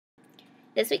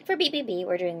This week for BBB,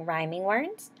 we're doing rhyming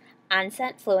words,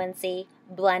 onset fluency,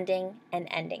 blending, and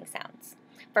ending sounds.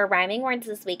 For rhyming words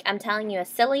this week, I'm telling you a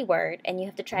silly word, and you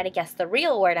have to try to guess the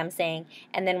real word I'm saying,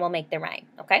 and then we'll make the rhyme,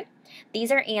 okay? These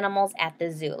are animals at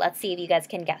the zoo. Let's see if you guys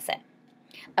can guess it.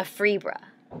 A freebra.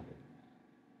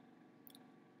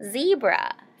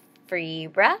 Zebra.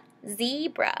 Freebra,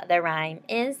 zebra. The rhyme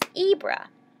is ebra.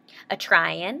 A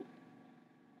trion.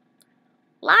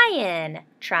 Lion.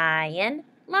 Trion,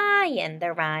 lion.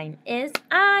 The rhyme is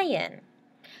iron.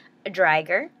 A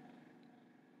driger.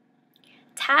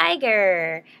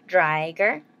 Tiger.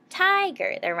 Driger,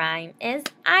 tiger. The rhyme is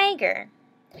iger.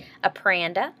 A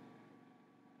pranda.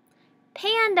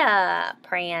 Panda.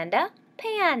 Pranda,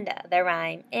 panda. The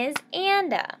rhyme is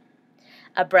anda.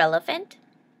 A brelephant.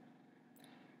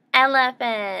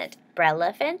 Elephant.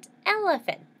 Brelephant,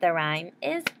 elephant. The rhyme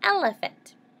is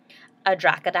elephant. A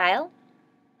drocodile.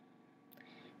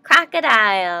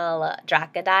 Crocodile.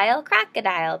 Drocodile,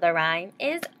 crocodile. The rhyme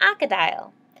is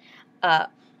crocodile. A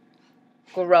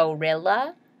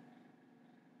gorilla.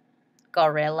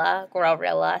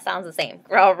 Gorilla. Sounds the same.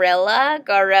 Gorilla.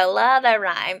 The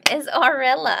rhyme is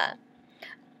orilla.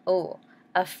 Oh,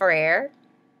 a frere.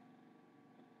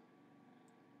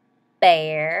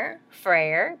 Bear.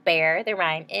 The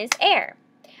rhyme is air.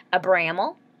 A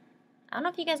bramble. I don't know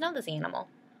if you guys know this animal.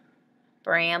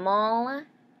 Bramble.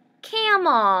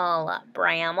 Camel.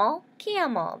 Bramble,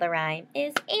 camel. The rhyme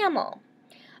is amel.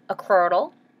 A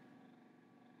curdle.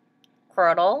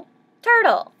 Turtle.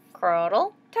 Turtle.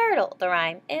 The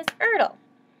rhyme is urdle.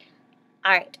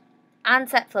 All right.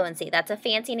 Onset fluency. That's a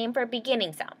fancy name for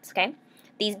beginning sounds, okay?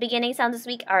 These beginning sounds this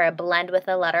week are a blend with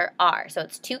the letter R. So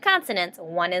it's two consonants.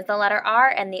 One is the letter R,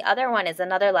 and the other one is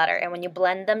another letter. And when you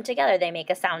blend them together, they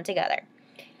make a sound together.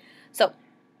 So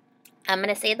I'm going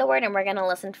to say the word, and we're going to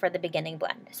listen for the beginning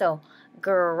blend. So,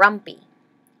 grumpy.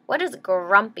 What does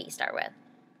grumpy start with?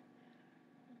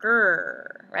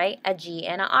 Grr, right? A G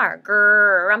and a R.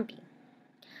 Grumpy.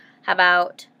 How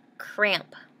about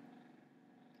cramp?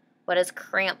 What does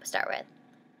cramp start with?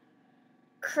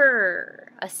 Cur,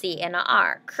 a C and a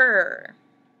R. Cur.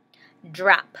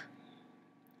 Drop.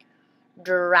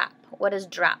 What does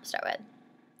drop start with?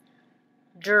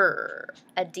 Dr,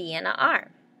 a D and a R.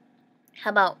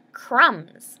 How about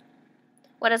crumbs?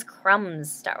 What does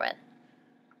crumbs start with?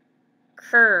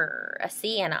 Cur, a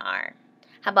C and a R.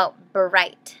 How about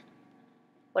bright?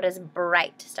 What does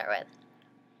bright start with?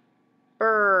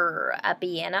 Brr, a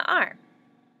B and a R.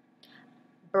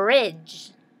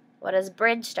 Bridge. What does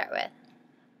bridge start with?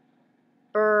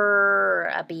 Brr,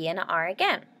 a B and a R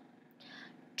again.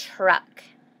 Truck.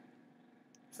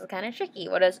 This is kind of tricky.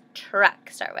 What does truck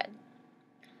start with?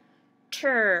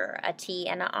 Tur, a T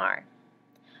and a R.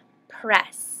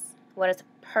 Press. What does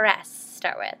press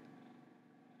start with?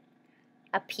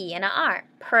 A P and a R.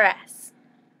 Press.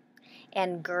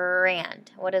 And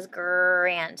grand. What does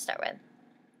grand start with?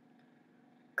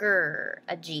 Grr,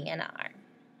 a G and a R.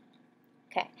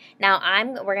 Okay. Now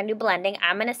we're gonna do blending.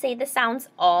 I'm gonna say the sounds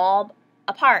all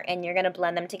apart, and you're gonna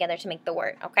blend them together to make the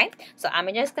word. Okay. So I'm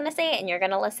just gonna say it, and you're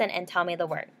gonna listen and tell me the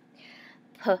word.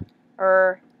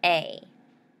 P-R-A.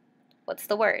 What's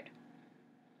the word?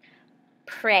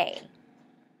 Pray.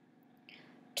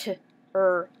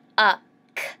 T-R-U-C.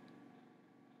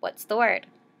 What's the word?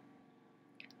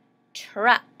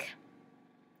 Truck.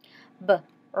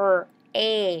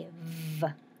 B-R-A-V.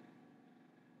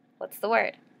 What's the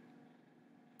word?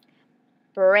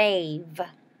 Brave.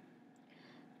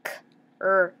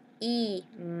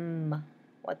 Cream.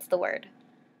 What's the word?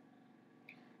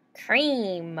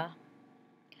 Cream.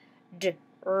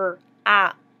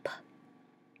 Drop.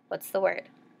 What's the word?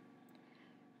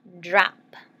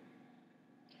 Drop.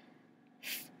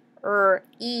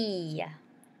 Free.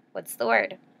 What's the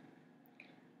word?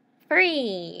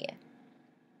 Free.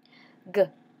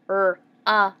 Grump.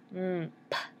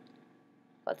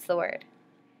 What's the word?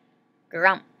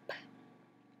 Grump.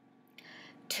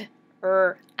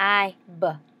 Tribe.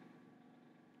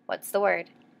 What's the word?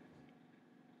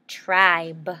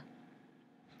 Tribe.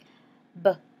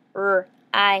 Brighter.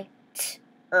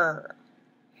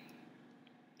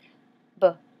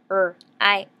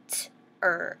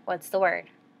 Brighter. What's the word?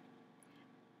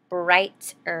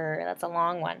 Brighter. That's a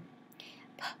long one.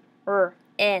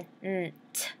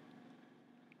 Print.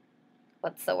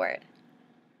 What's the word?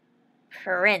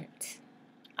 Print.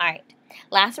 All right.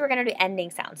 Last, we're going to do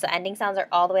ending sounds. So ending sounds are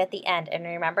all the way at the end. And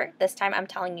remember, this time I'm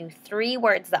telling you 3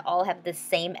 words that all have the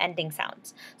same ending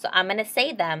sounds. So I'm going to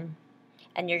say them,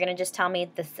 and you're going to just tell me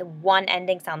this one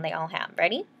ending sound they all have.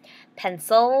 Ready?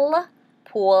 Pencil,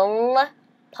 pool,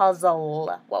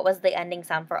 puzzle. What was the ending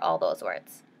sound for all those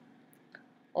words?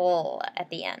 L at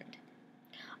the end.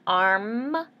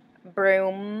 Arm,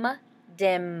 broom,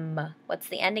 dim. What's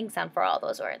the ending sound for all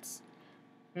those words?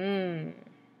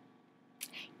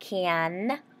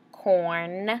 Can,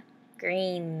 corn,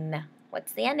 green.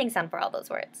 What's the ending sound for all those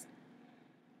words?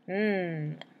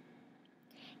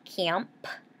 Camp,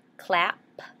 clap,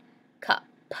 cup.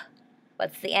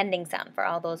 What's the ending sound for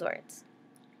all those words?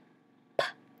 P.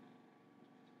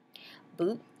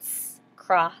 Boots,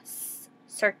 cross,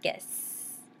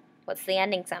 circus. What's the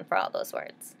ending sound for all those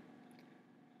words?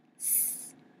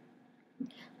 S.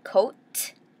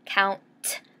 Coat,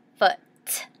 count,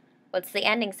 foot. What's the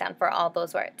ending sound for all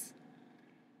those words?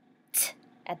 T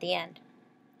at the end.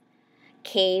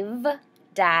 Cave,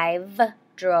 dive,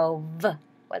 drove.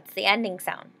 What's the ending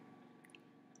sound?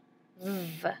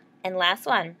 V. And last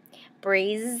one.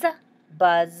 Breeze,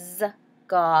 buzz,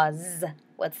 gauze.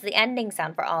 What's the ending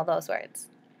sound for all those words?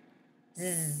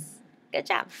 Z. Good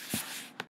job.